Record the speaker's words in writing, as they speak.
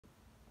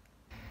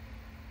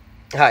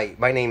Hi,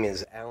 my name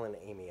is Alan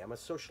Aymie. I'm a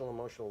social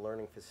emotional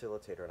learning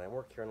facilitator, and I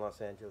work here in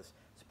Los Angeles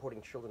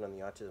supporting children on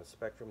the autism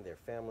spectrum, their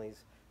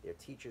families, their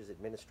teachers,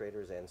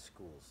 administrators, and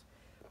schools.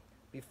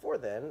 Before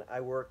then, I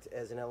worked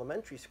as an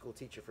elementary school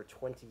teacher for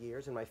 20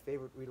 years, and my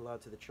favorite read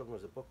aloud to the children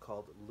was a book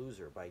called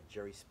Loser by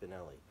Jerry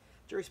Spinelli.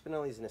 Jerry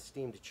Spinelli is an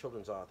esteemed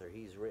children's author.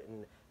 He's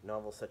written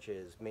novels such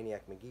as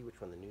Maniac McGee,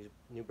 which won the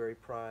Newbery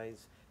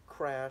Prize,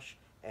 Crash,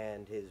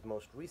 and his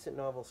most recent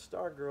novel,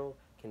 Stargirl,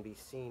 can be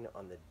seen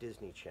on the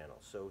Disney Channel.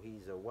 So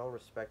he's a well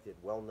respected,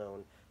 well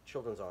known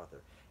children's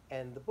author.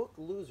 And the book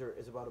Loser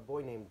is about a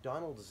boy named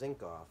Donald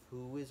Zinkoff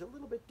who is a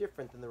little bit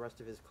different than the rest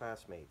of his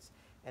classmates.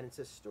 And it's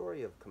a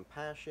story of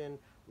compassion,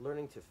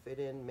 learning to fit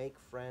in, make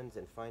friends,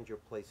 and find your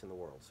place in the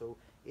world. So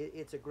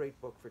it's a great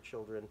book for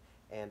children,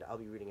 and I'll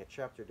be reading a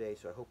chapter a day,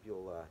 so I hope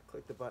you'll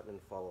click the button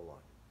and follow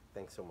along.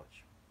 Thanks so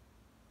much.